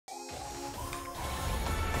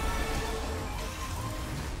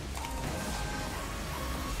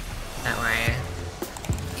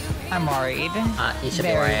I'm worried. You should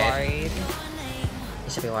Very be worried. You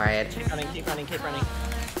should be worried. Keep running, keep running, keep running.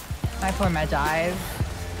 My poor Magi.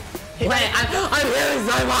 Wait, I'm hearing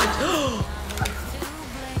so much!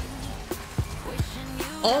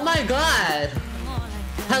 Oh my god!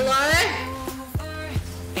 Hello?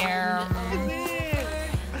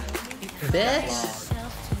 Bitch!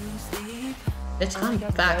 Bitch, come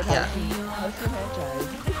back here.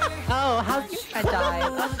 Oh, how's your Magi?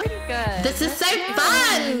 That's pretty good. This is so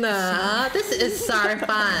fun! This is so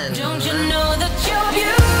fun! Don't you know that you're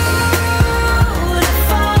beautiful?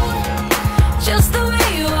 Just the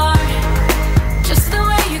way you are, just the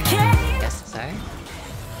way you care. Yes, sorry.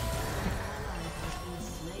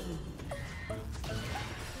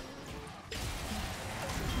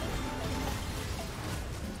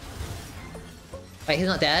 Wait, he's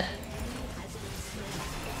not dead?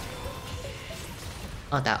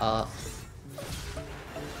 Oh, that ult.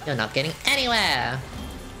 You're not getting anywhere!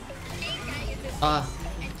 Oh.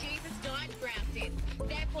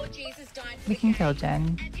 We can kill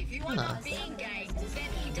Jen. Huh.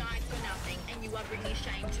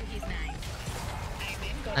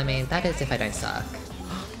 I mean, that is if I don't suck.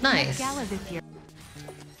 Nice!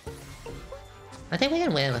 I think we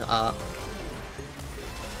can win with ult.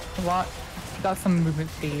 What? You got some movement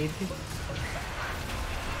speed.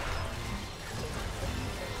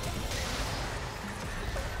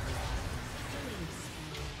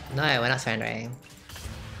 No, we're not surrendering.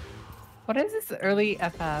 What is this early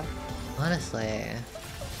FF? Honestly.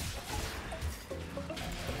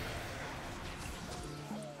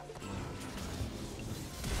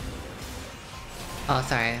 Oh,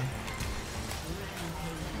 sorry.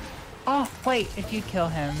 Oh, wait, if you kill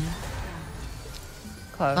him.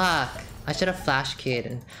 Close. Fuck. I should have flash queued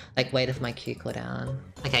and like waited for my Q cooldown.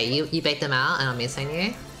 Okay, you bait them out and I'm missing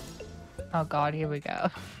you. Oh god, here we go.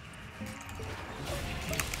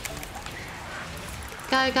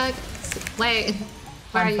 Go. Wait.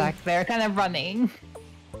 Where are One you? sec, they're kind of running.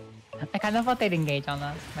 I kind of thought they'd engage on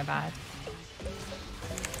us. My bad.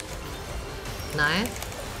 Nice.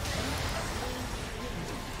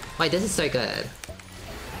 Wait, this is so good.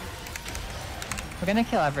 We're gonna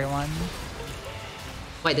kill everyone.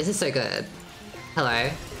 Wait, this is so good.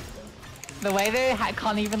 Hello. The way they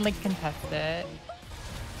can't even like contest it.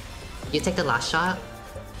 You take the last shot.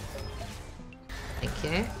 Thank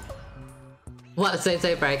you. What? So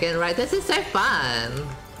broken? Right, this is so fun.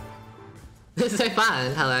 This is so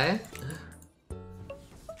fun. Hello.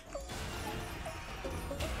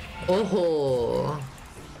 Oh.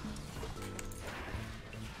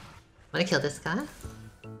 Wanna kill this guy?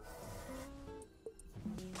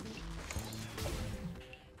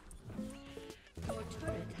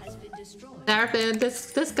 Therapin,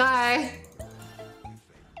 this guy.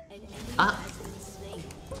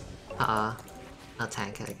 I'll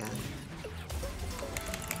tank it again.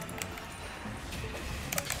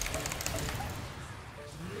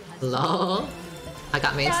 Lol. I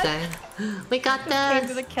got Moonstone. We got Came to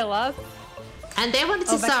this. the kill us. And they wanted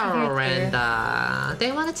to Becky here too. surrender.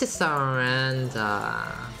 They wanted to surrender.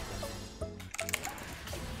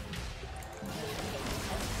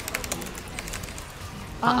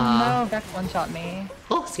 Oh no, Vex one-shot me.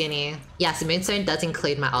 Oh, skinny. Yes, Moonstone does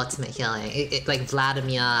include my ultimate healing. Like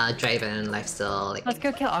Vladimir, Draven, lifesteal. Like, Let's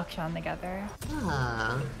go kill Akshan together.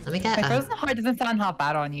 let me get. My frozen heart doesn't sound half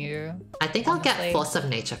bad on you. I think I'll honestly. get Force of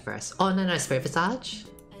Nature first. Oh no, Spirit Visage.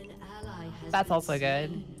 That's also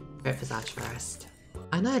good. Spirit Visage first.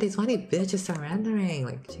 I know these whiny bitches surrendering.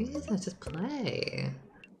 Like, Jesus, just play.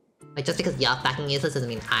 Like, just because you're fucking useless doesn't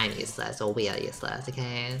mean I'm useless or we are useless.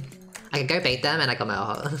 Okay. I can go bait them and I got my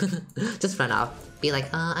ult. Just run off. Be like,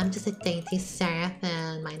 oh, I'm just a dainty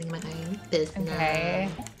seraphim minding my own business. Okay.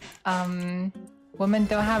 Women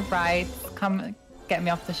don't have rights. Come get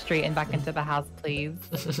me off the street and back into the house, please.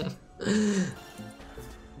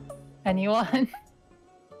 Anyone?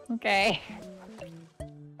 Okay.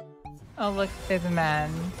 Oh look, there's a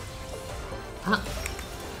man. Huh.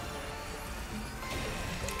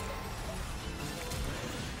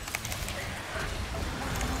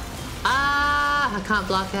 I can't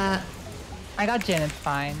block it. I got Jin, it's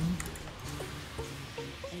fine.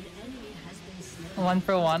 1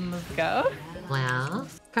 for 1, let's go. Well,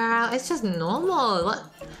 girl, it's just normal.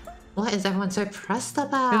 What is everyone so pressed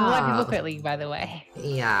about? There's a lot of people quit League, by the way.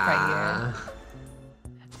 Yeah. Right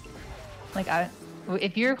here. Like,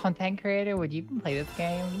 if you're a content creator, would you even play this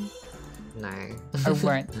game? No. Or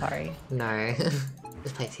weren't, sorry. No.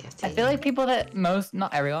 Just play TFT. I feel like people that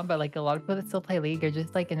not everyone, but like a lot of people that still play League are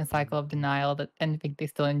just like in a cycle of denial and think they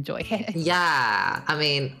still enjoy it. Yeah, I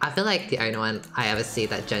mean, I feel like the only one I ever see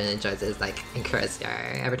that genuinely enjoys it is like Incursio,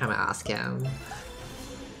 every time I ask him.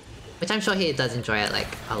 Which I'm sure he does enjoy it like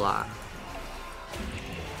a lot.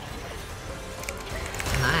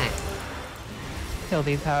 Nice. Kill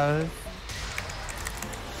these hoes.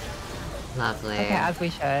 Lovely. Okay, as we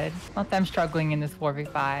should. Not them struggling in this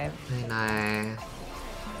 4v5. I know.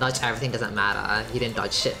 Dodge everything doesn't matter. You didn't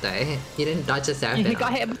dodge shit though. You didn't dodge a Seraphine. You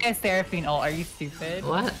got hit by a Seraphine ult. Are you stupid?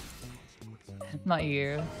 What? Not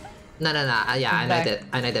you. No. Yeah, I know that.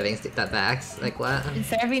 I know they're being that backs. Like what?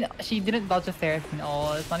 Seraphine, she didn't dodge a Seraphine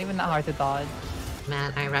ult. It's not even that hard to dodge.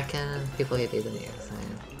 Man, I reckon people hate these in you. So.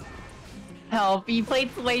 Help! You played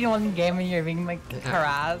Swain one game and you're being like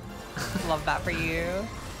harassed. Love that for you.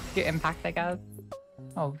 Your impact, I guess.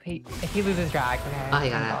 Oh, if he loses drag, okay. Oh, he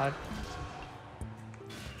got it. God.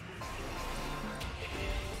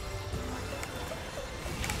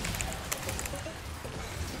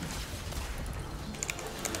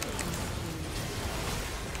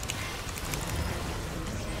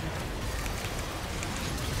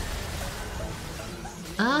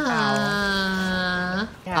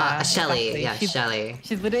 Yeah, Shelly. exactly. Yeah, Shelly.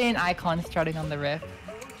 She's literally an icon strutting on the rift.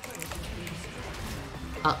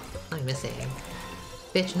 Oh, I'm missing.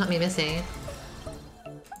 Bitch, not me missing.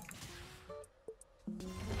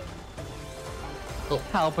 Oh,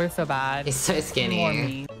 Help, we're so bad. he's so More skinny.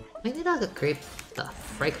 me. We need to creep the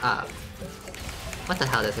freak up. What the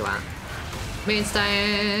hell does he want?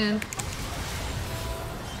 Moonstone!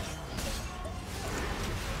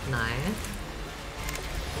 Nice.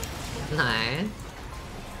 Nice.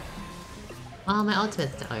 Oh, my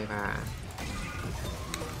ultimate's over.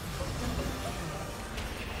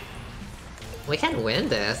 We can win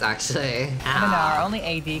this, actually. I don't know, our Ow. only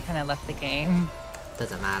AD kind of left the game.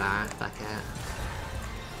 Doesn't matter. Fuck it.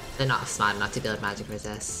 They're not smart enough to build magic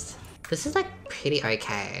resist. This is like pretty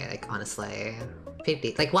okay, like honestly.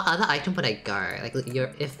 Pretty like what other item would I go? Like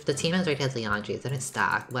if the team has already has Leandries, they don't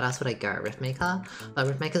stack. What else would I go? Riftmaker? But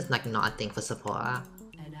Riftmaker's like not a thing for support.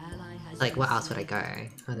 Like what else would I go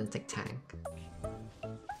other than like tank?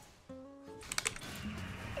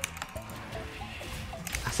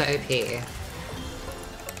 So OP.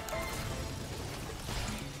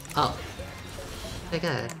 Oh. So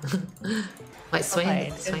good. Wait,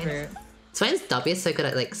 Okay, Swain's W is so good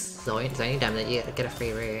at like zoning them that you get a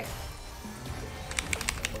free root.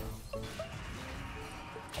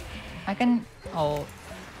 I can... Oh.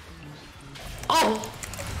 Oh!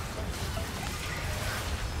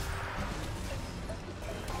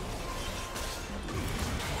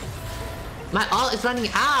 My ult is running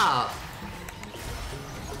out!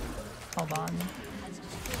 Hold on.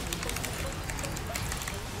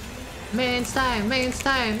 Moonstone!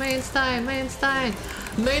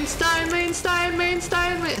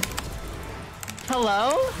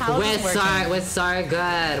 Hello? How We're is it working? we're so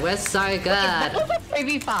good. We're so good. That was like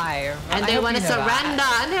 3v5. And they want to surrender.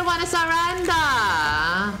 And they want to surrender.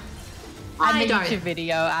 I made a YouTube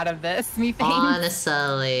video out of this. Me thinks.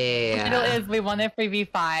 Honestly. The title is we won a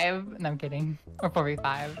 3v5. No, I'm kidding. Or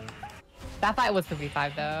 4v5. That fight was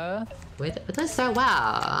 3v5 though. We're doing so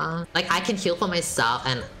well. Like I can heal for myself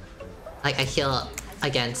and like I heal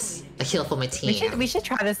for my team. We should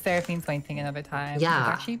try this Seraphine Swain thing another time. Yeah. It's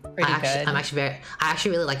actually pretty good. I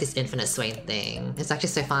actually really like this infinite Swain thing. It's actually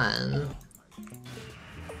so fun.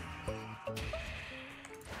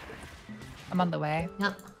 I'm on the way.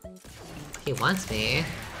 Yep. He wants me.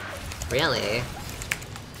 Really?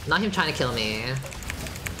 Not him trying to kill me.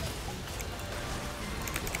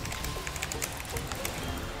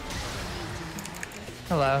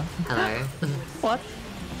 Hello. Hello. What?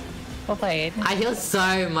 Well played. I heal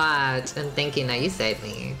so much and thinking that you saved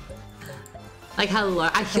me. Like hello,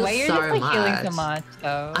 I heal Why you're so just like much. healing so much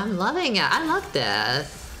though. I'm loving it. I love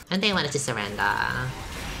this. And they wanted to surrender.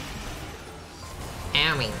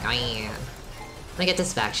 Oh my god. Let me get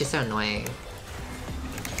this back. She's so annoying.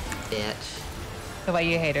 Bitch. The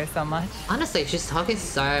way you hate her so much. Honestly, she's talking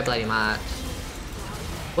so bloody much.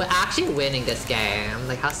 We're actually winning this game.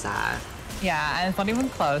 Like, how sad. Yeah, and it's not even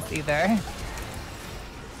close either.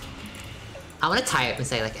 I want to type and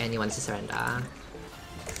say, like, anyone to surrender.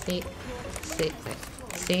 See?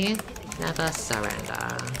 Never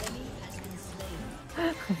surrender.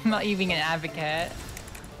 Not you being an advocate.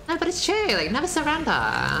 No, but it's true. Like, never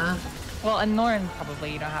surrender. Well, and Norn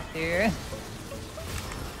probably you don't have to. I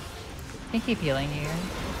can keep healing you.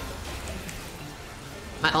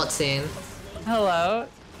 My ult soon. Hello.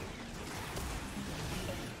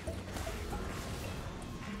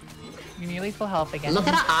 You're nearly full health again. Look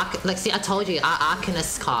at our arc. Like, see, I told you, our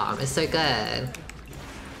Arcanist calm is so good.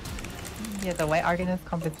 Yeah, the white Arcanist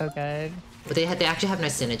comp is so good. But they actually have no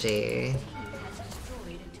synergy.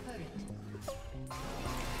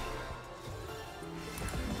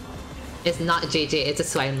 It's not GG, it's a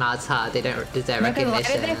Swain Ult. They don't deserve Why did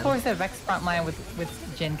recognition. they force a Vex frontline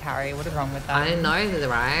with Jin carry? What is wrong with that? I know,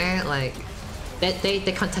 right? Like, they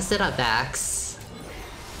contested our Vex.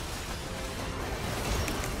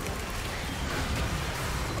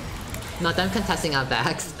 Not them contesting our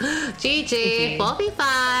Vex. GG,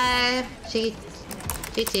 4v5.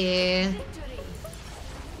 GG.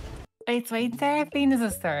 Wait, Seraphine is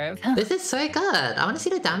a serve. This is so good. I want to see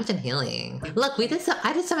the damage and healing. Look, we did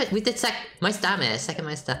most damage.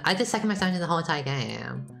 I did second most damage in the whole entire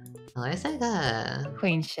game. Oh, so good.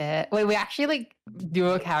 Queen shit. Wait, we actually like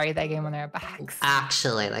duo carry that game on their backs.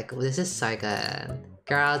 Actually, like, this is so good.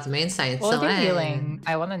 Girls, Moonstone, What was your Swain. healing?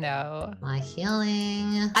 I want to know. My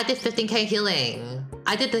healing. I did 15k healing.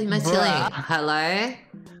 I did the most healing. Hello?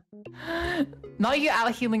 Not you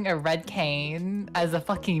out healing a red cane as a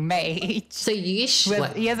fucking mage. So you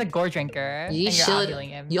He has a gore drinker. And you're out healing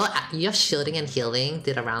him. Your shielding and healing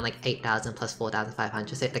did around like 8,000 plus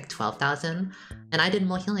 4,500, so like 12,000. And I did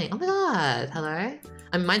more healing. Oh my god, hello?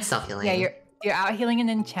 I mean, mine's self-healing. Yeah, you're out healing an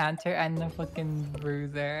enchanter and a fucking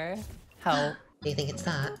bruiser. Help. Do you think it's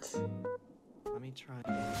that? Let me try.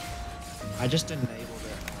 I just enabled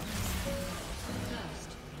it.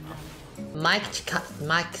 Mike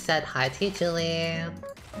said hi to you, Julie.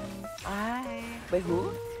 Hi. Wait,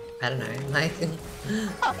 who? I don't know, Mike.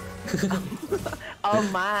 Oh,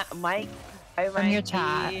 Mike. Hi, From your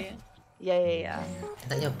chat. Yeah. Is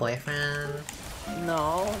that your boyfriend?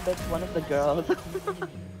 No, that's one of the girls.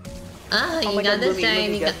 Ah, Oh you my got God, this Lumi,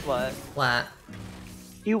 game. Lumi, guess what? What?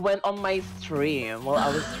 He went on my stream while I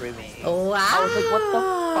was streaming. Wow. I was like, what the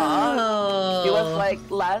fuck? He was like,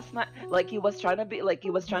 last night, like he was trying to be like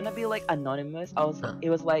anonymous. He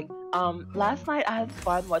was like, last night I had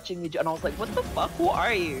fun watching you, and I was like, what the fuck? Who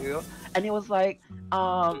are you? And he was like,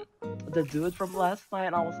 the dude from last night,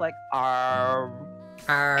 and I was like,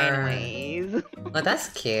 anyways. Well, that's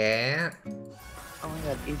cute. Oh my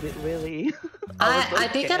god, is it really? I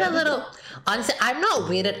did get a little... Honestly, I'm not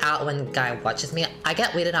weirded out when a guy watches me. I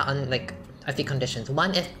get weirded out on like a few conditions.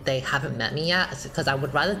 One, if they haven't met me yet, because I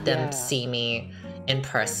would rather them see me in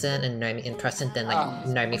person and know me in person than like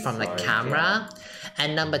know me from like camera.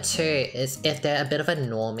 And number two is if they're a bit of a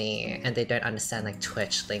normie and they don't understand like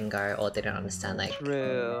Twitch lingo or they don't understand like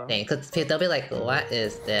thing. Because they'll be like, what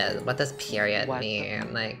is this? What does period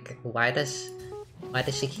mean? Like, why does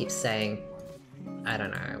she keep saying... I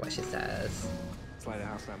don't know what she says. Slide the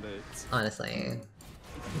house down boots. Honestly.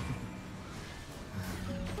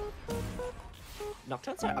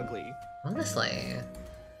 Nocturnes are ugly. Honestly.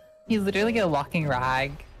 He's literally a walking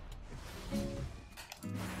rag.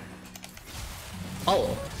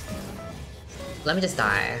 Oh. Let me just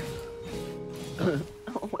die.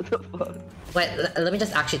 What the fuck? Wait, let me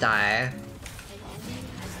just actually die.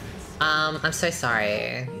 I'm so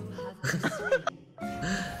sorry.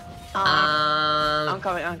 I'm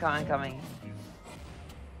coming.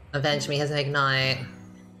 Avenge me has an ignite.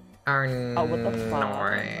 Oh, what the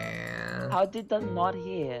fuck? How did that not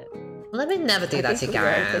hit? Let me never do that to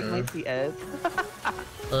Garen. My CS.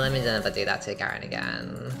 Let me never do that to Garen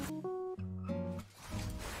again.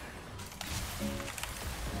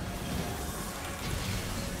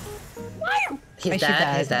 He's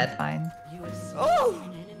dead, he's dead. Fine. Oh!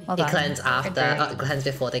 He cleansed after, cleansed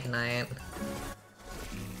before the ignite.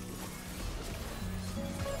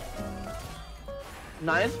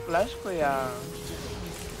 Nice flash, Kuya.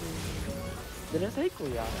 Did I say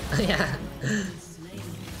Kuya? Yeah.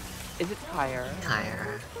 Is it higher?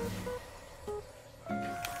 Higher.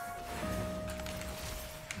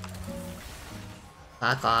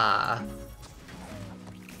 Fuck off.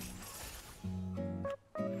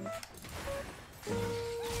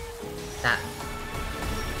 That.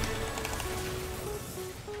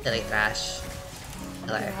 Silly Thrash.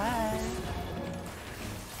 Hello. Hi.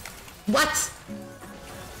 What?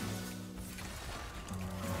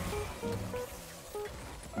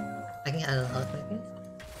 I can get a little health maybe?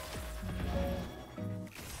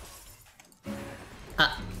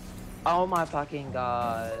 Oh my fucking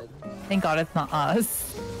god. Thank god it's not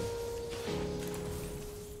us.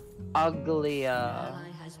 Uglier.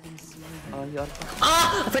 Oh, you're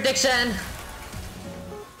Oh! Prediction!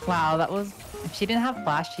 Wow, that was... If she didn't have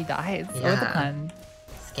flash, she dies. Yeah. Or the cleanse.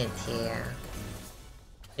 Skin tier.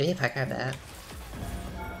 Maybe poke her a bit.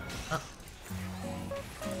 Oh.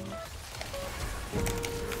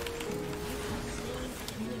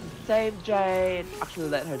 Save Jade. Actually,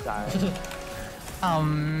 let her die.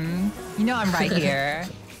 You know I'm right here.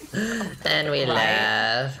 Then we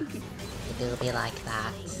live. It will be like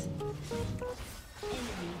that.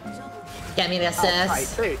 Get me the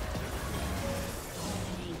assist.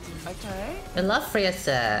 I Okay. We love free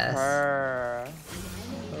assist. Her.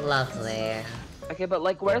 Lovely. Okay, but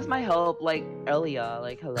like, where's my help? Like earlier,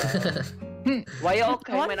 like, hello. Why y'all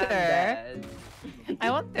came when I'm dead? I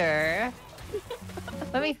wonder.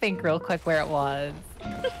 Let me think real quick where it was.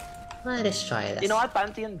 Let's try this. You know what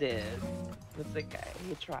Pantheon did? It's okay.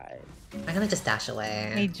 He tried. I'm gonna just dash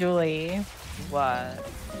away. Hey, Julie. What?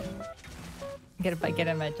 Get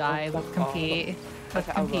in my jive. Let's compete. Let's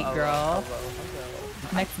Okay, I'll compete, go, girl. I'll go.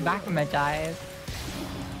 Next back in my jive.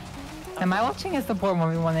 Am I watching a support when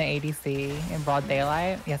we won an ADC in broad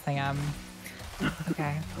daylight? Yes, I am.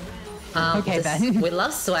 Okay. Okay, then. We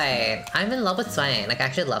love Swain. I'm in love with Swain. Like, I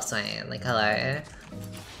actually love Swain. Like, hello.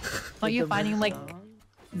 Are you finding like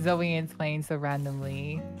Zoe and Swain so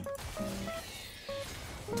randomly?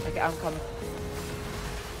 Okay, I'm coming.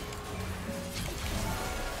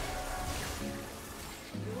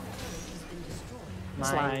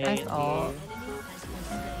 That's all.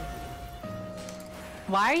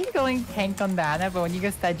 Why are you going tank on Diana, but when you go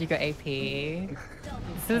stud, you go AP?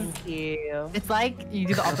 This is It's like you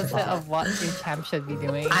do the opposite of what your champ should be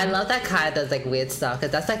doing. I love that Kai does like weird stuff,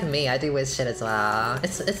 because that's like me. I do weird shit as well.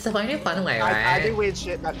 It's the only fun way, right? I do weird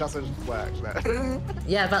shit that doesn't work. No.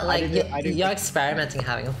 Yeah, but like do- you're experimenting,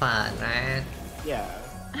 having fun, right? Yeah.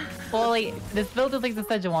 Well, like this build is like the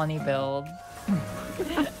Sejuani build.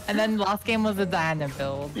 And then last game was the Diana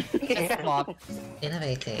build. Swap.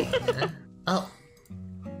 Innovating. Oh.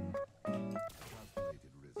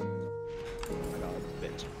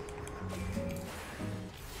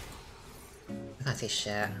 I can't see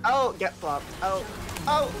shit. Oh, get flopped. Oh.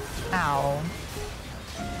 Oh. Ow.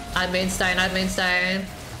 I'm Moonstone.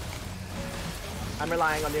 I'm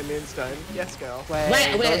relying on your Moonstone. Yes, girl.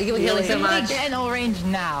 Wait, you were healing so You much. need to get in all range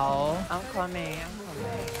now. I'm coming.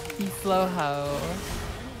 You slow ho.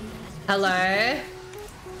 Hello?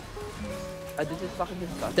 This is fucking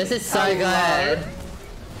disgusting. This is so good.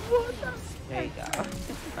 There you go.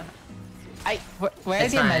 Where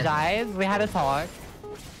It's are the fine. Magi's? We had a talk.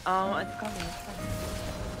 It's coming.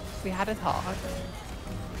 We had a talk.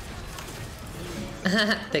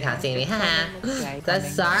 They can't see me, haha.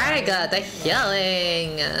 That's so good, the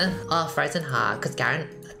healing! Oh, Frozen Heart, because Garen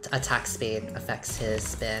attack speed affects his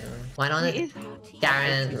spin. Why not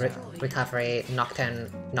Garen recovery, Nocturne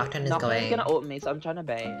is Nocturne's going... gonna ult me, so I'm trying to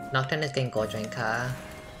bait. Nocturne is getting Gore Drinker.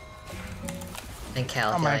 And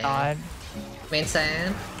Kale Oh my healing. god.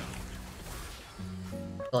 Moonstone.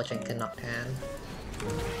 Gore Drinker, Nocturne.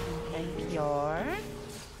 And pure.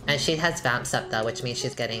 And she has Vamp Scepter, which means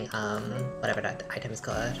she's getting, whatever that item is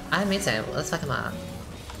called. I have Moonstone, let's fuck him up.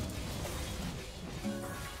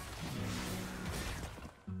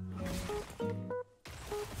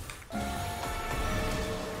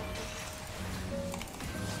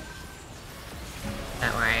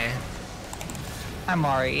 Don't worry. I'm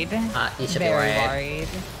worried. You should Very be worried. worried.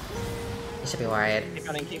 You should be worried.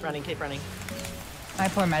 Keep running. My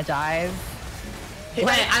poor Magi's. Wait,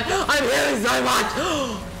 I'm healing so much!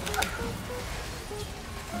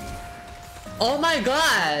 Oh my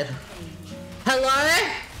god! Hello?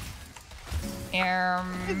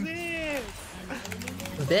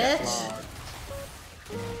 Bitch?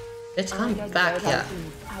 Bitch, come back here.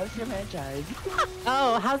 How's your Magi's?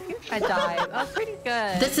 Oh, how's your Magi's? Oh, pretty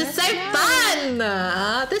good. This is so fun!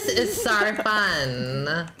 This is so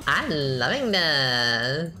fun. I'm loving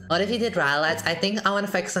this. What if you did Rylaites? I think I want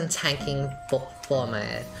to focus on tanking for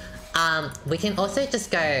mode. We can also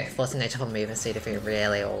just go Force of Nature for movement speed if we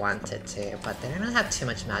really wanted to, but they don't really have too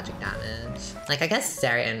much magic damage. Like, I guess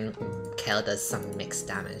Zeri and Kale does some mixed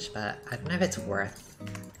damage, but I don't know if it's worth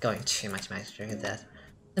going too much magic with this.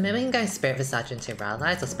 So maybe we can go Spirit Visage into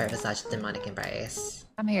Rylaites or Spirit Visage Demonic Embrace.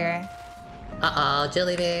 I'm here. Uh-oh,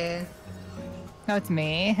 Jillybee. No, it's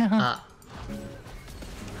me.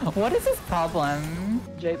 What is this problem?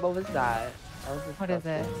 Jake, what was that? What is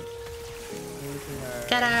it?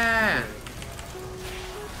 Get her!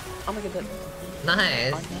 Oh my god, that...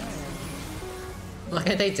 Nice. Oh, no. What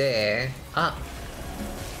can they do? Oh.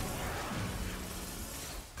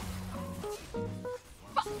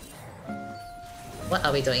 What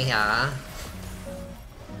are we doing here?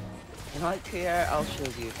 You're not here, I'll show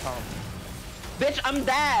you, come. Bitch, I'm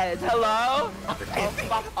dead! Hello? Oh,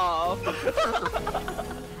 fuck off.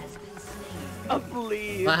 Oh,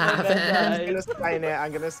 please. What happened?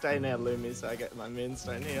 I'm gonna stay near Lumi so I get my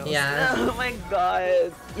Moonstone heals. Yeah. Oh my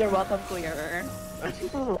god. You're welcome, Clear.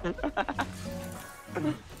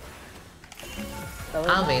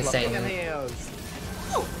 I'll Moonstone.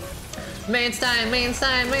 Moonstone!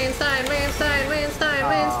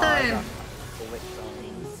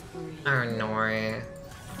 Oh no.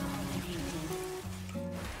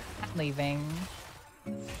 Leaving.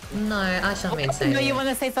 No, I shall Moonstone. No, you want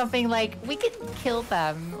to say something like, we can kill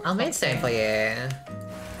them. I'll Moonstone for you.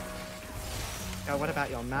 Oh, what about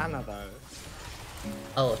your mana though?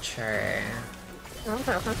 Oh, true.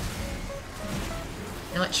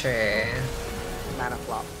 Not true. Mana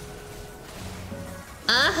flop.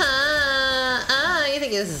 You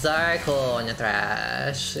think it's so cool on your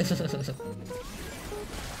thrash.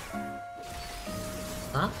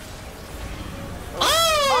 Huh?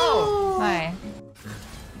 Oh! Hi.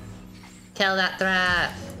 Kill that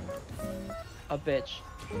threat! A bitch.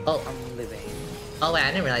 Oh. I'm leaving. Oh wait,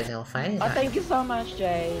 I didn't realize they were fighting. Oh, thank you so much,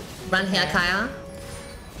 Jade. Run here, Kaya.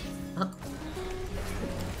 Oh.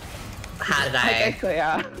 How did Okay,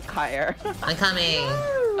 I? Kaya. I'm coming.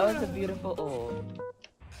 That was a beautiful ult.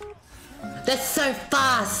 That's so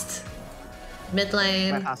fast! Mid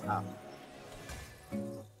lane. Wait, pass up.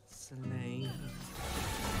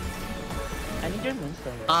 I need your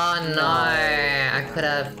Moonstone. Oh no, I could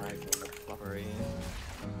have. Oh my god, floppery.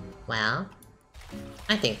 Well,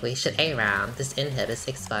 I think we should A round. This inhib is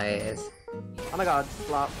exposed. Oh my god,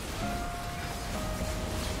 flop.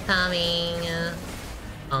 Coming.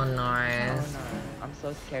 Oh no. Oh no. I'm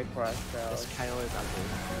so scared for us, bro. This KO is ugly.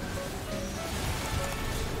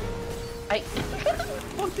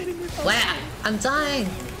 Wait, I'm dying.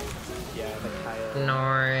 Yeah, the KO.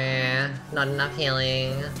 No, not enough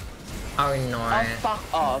healing. Oh no. Oh, fuck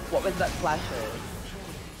off. What was that flashes?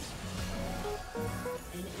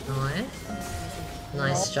 Nice.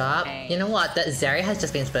 Nice job. You know what? That Zeri has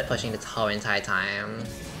just been split pushing this whole entire time.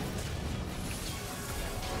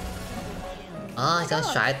 Oh, he's gonna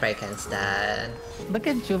Stride Breaker instead. Look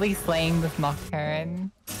at Julie slaying this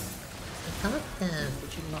Nocturne. Fuck them.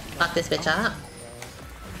 Fuck this bitch up.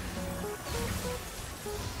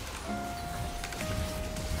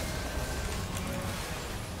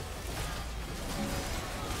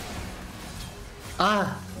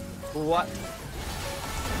 Ah! What?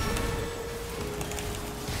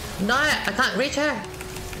 No! I can't reach her!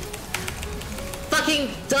 Fucking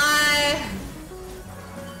die!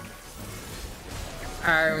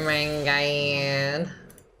 Oh my god.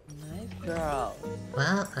 Nice girl.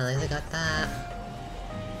 Well, at least I got that.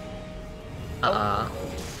 Uh-oh.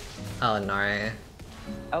 Oh no.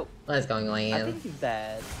 Oh. What is going I on? think he's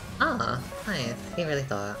dead. Oh, nice. He really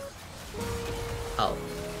thought. Oh.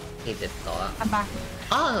 He did thought. I'm back.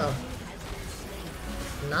 Oh!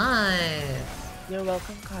 Nice! You're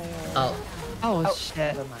welcome, Kyle. Oh. Oh, Oh,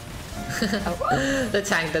 shit. never mind. The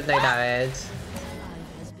tank did no damage.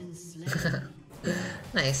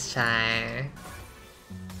 Nice try.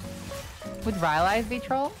 Would Rylai's be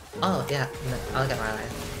troll? Oh, yeah. No, I'll get my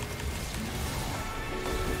life.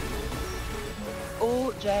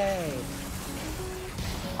 Oh, Jade.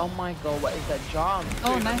 Oh my god, what is that jump?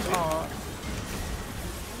 Oh, nice. Oh.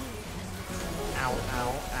 Ow,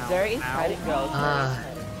 ow, ow. There is ow. fighting girls. Ah.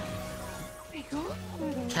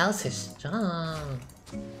 Cal's is strong.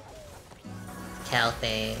 Cal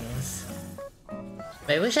things.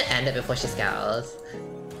 Maybe we should end it before she scales.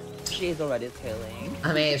 She is already scaling.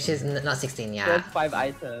 I mean, if she's not 16 yet. There's 5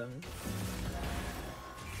 items.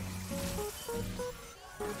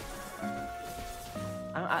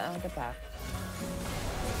 I'll get back.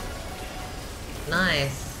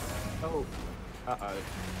 Nice. Oh. Uh-oh.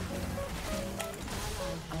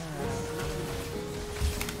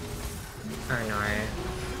 Oh no.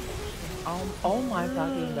 Oh my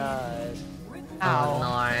fucking god. Oh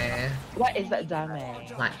no. What is that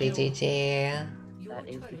damage? Might be GG. That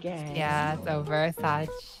is the game. Yeah, it's over, Saj.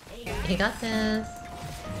 You got this.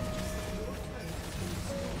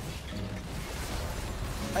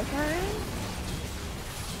 Okay.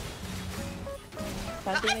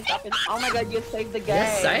 Something is up in— oh my god, you saved the game! You're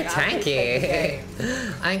so You actually saved the tanky.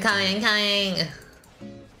 game. I'm coming.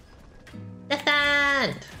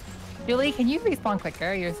 Defend! Julie, can you respawn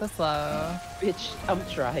quicker? You're so slow. Bitch, I'm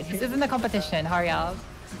trying. This isn't a competition. Hurry up.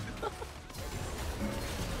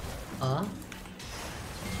 Oh?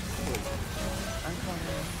 I'm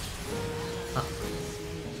coming.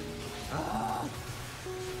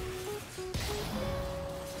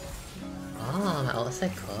 Oh, my ult's so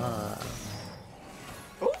cool.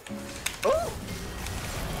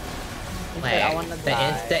 He Wait, said, I wanna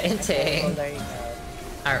die. the inting. Oh, there you go.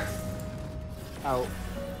 Oh. Oh.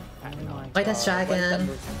 Oh my Wait, that's god, what is that dragon.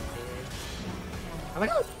 look? Oh my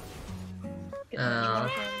god. Oh.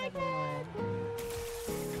 Never mind.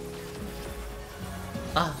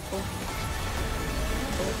 Oh.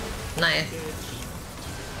 Nice.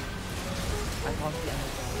 I can't see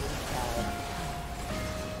anything. Sad.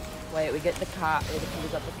 Wait, we get the cat. We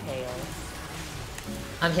got the kale.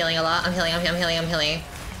 I'm healing a lot. I'm healing. I'm healing.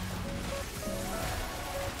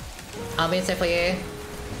 I'll be safe for you.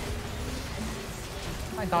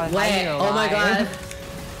 my god. Wait, oh my god.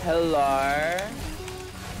 Hello.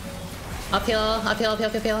 Uphill.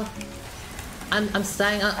 I'm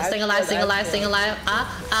staying alive, staying alive. Staying alive.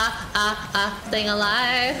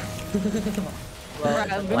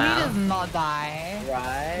 Lumi Wow. does not die.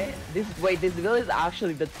 Right? This girl is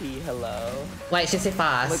actually the T. Hello. Wait, she's too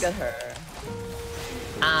fast. Look at her.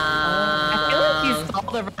 I feel like you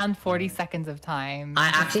stalled around 40 seconds of time.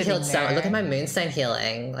 I just actually sitting healed so. there. Look at my Moonstone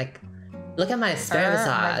healing. Like, look at my spirit Oh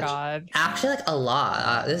my massage. god. Actually, like a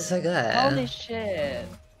lot. This is so good. Holy shit.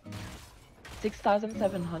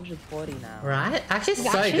 6,740 now. Right? Actually, so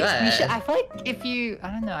Actually, good. you should, I feel like if you,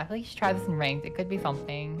 I don't know, I feel like you should try this in ranked. It could be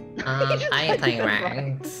something. I ain't playing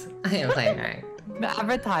ranked. I ain't playing ranked.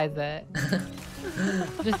 Advertise it.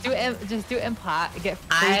 just do it in plat. Get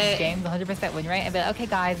free games, 100% win rate, and be like, okay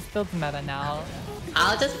guys, it's build meta now.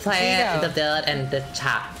 I'll just play There you go. the build and the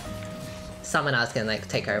chat. Someone else can like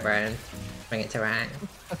take over and bring it to rank.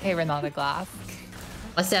 Okay, Renata Glass.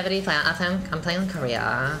 What's the ability playing? I'm playing in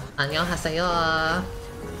Korea. 안녕하세요.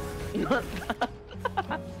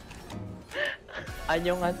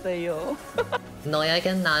 안녕하세요.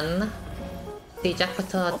 너에게 난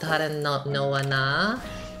시작부터 다른 너와나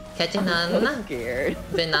개진한 Scared.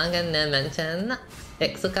 비난하는 멘트는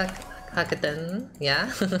익숙하거든.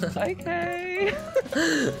 Yeah. Okay.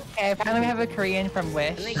 Okay, finally we have a Korean from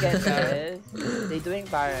Wish. Let me guess, guys. They doing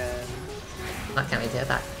Baron. What can we do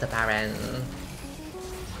about the Baron?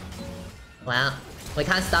 Well, we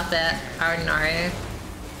can't stop it. Oh no.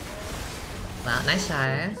 Well, nice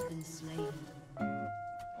try.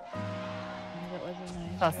 That was a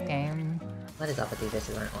nice Plus try. game. What is up with these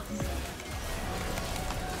bitches?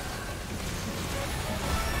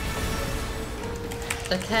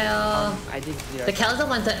 The kill. I did zero. The kill's the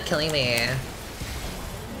one that's killing me.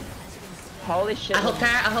 Holy shit. I hooked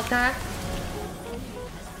her.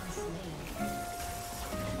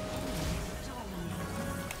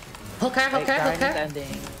 Hook her. Garen is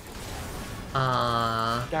ending.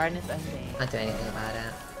 Garen is ending. Can't do anything about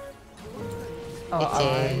it.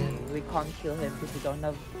 Oh, We can't kill him because we don't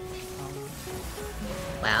have.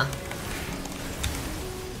 Well,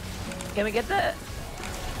 Can we get the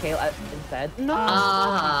Kale instead? No.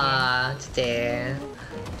 today.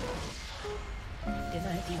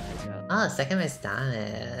 Denied you, my girl. Oh, second is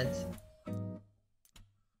damage.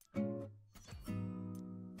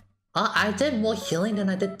 Oh, I did more healing than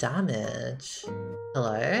I did damage.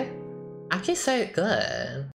 Hello? Actually so good.